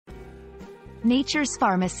Nature's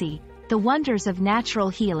Pharmacy, the wonders of natural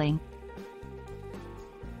healing.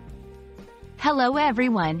 Hello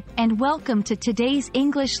everyone, and welcome to today's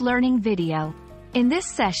English learning video. In this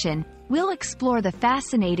session, we'll explore the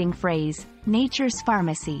fascinating phrase, nature's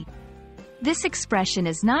pharmacy. This expression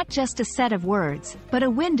is not just a set of words, but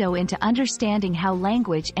a window into understanding how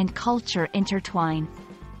language and culture intertwine.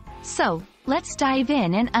 So, let's dive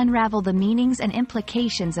in and unravel the meanings and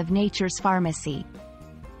implications of nature's pharmacy.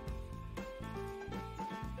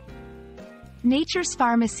 Nature's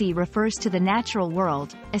pharmacy refers to the natural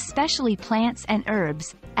world, especially plants and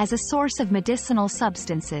herbs, as a source of medicinal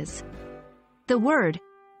substances. The word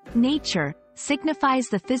nature signifies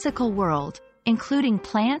the physical world, including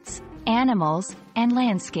plants, animals, and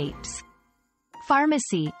landscapes.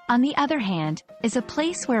 Pharmacy, on the other hand, is a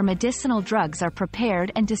place where medicinal drugs are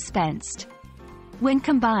prepared and dispensed. When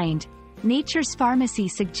combined, nature's pharmacy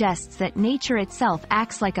suggests that nature itself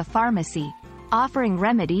acts like a pharmacy, offering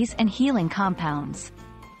remedies and healing compounds.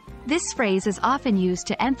 This phrase is often used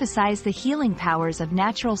to emphasize the healing powers of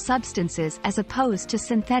natural substances as opposed to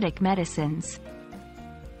synthetic medicines.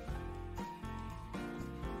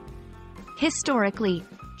 Historically,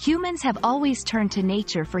 humans have always turned to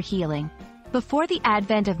nature for healing. Before the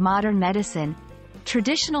advent of modern medicine,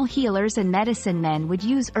 traditional healers and medicine men would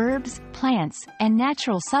use herbs, plants, and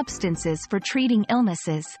natural substances for treating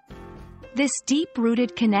illnesses. This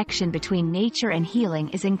deep-rooted connection between nature and healing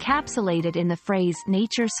is encapsulated in the phrase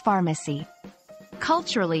nature's pharmacy.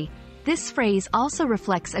 Culturally, this phrase also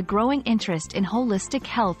reflects a growing interest in holistic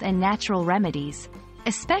health and natural remedies,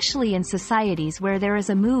 especially in societies where there is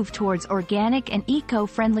a move towards organic and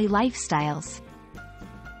eco-friendly lifestyles.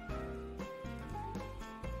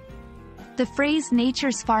 The phrase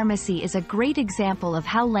nature's pharmacy is a great example of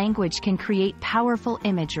how language can create powerful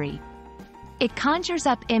imagery. It conjures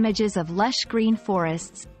up images of lush green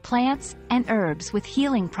forests, plants, and herbs with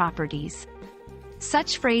healing properties.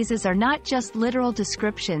 Such phrases are not just literal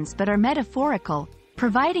descriptions but are metaphorical,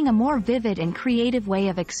 providing a more vivid and creative way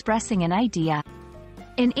of expressing an idea.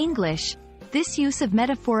 In English, this use of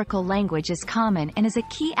metaphorical language is common and is a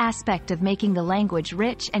key aspect of making the language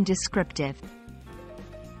rich and descriptive.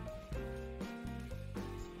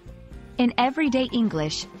 In everyday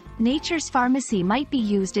English, nature's pharmacy might be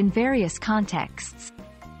used in various contexts.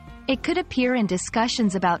 It could appear in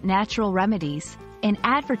discussions about natural remedies, in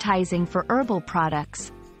advertising for herbal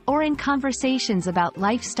products, or in conversations about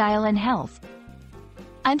lifestyle and health.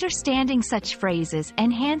 Understanding such phrases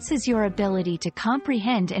enhances your ability to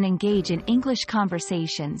comprehend and engage in English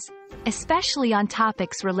conversations, especially on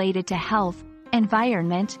topics related to health,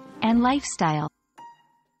 environment, and lifestyle.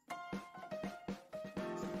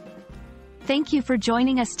 Thank you for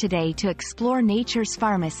joining us today to explore nature's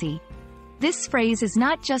pharmacy. This phrase is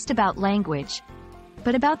not just about language,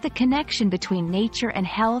 but about the connection between nature and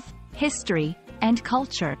health, history, and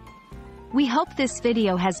culture. We hope this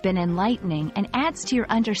video has been enlightening and adds to your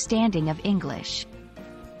understanding of English.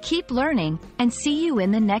 Keep learning, and see you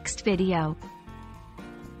in the next video.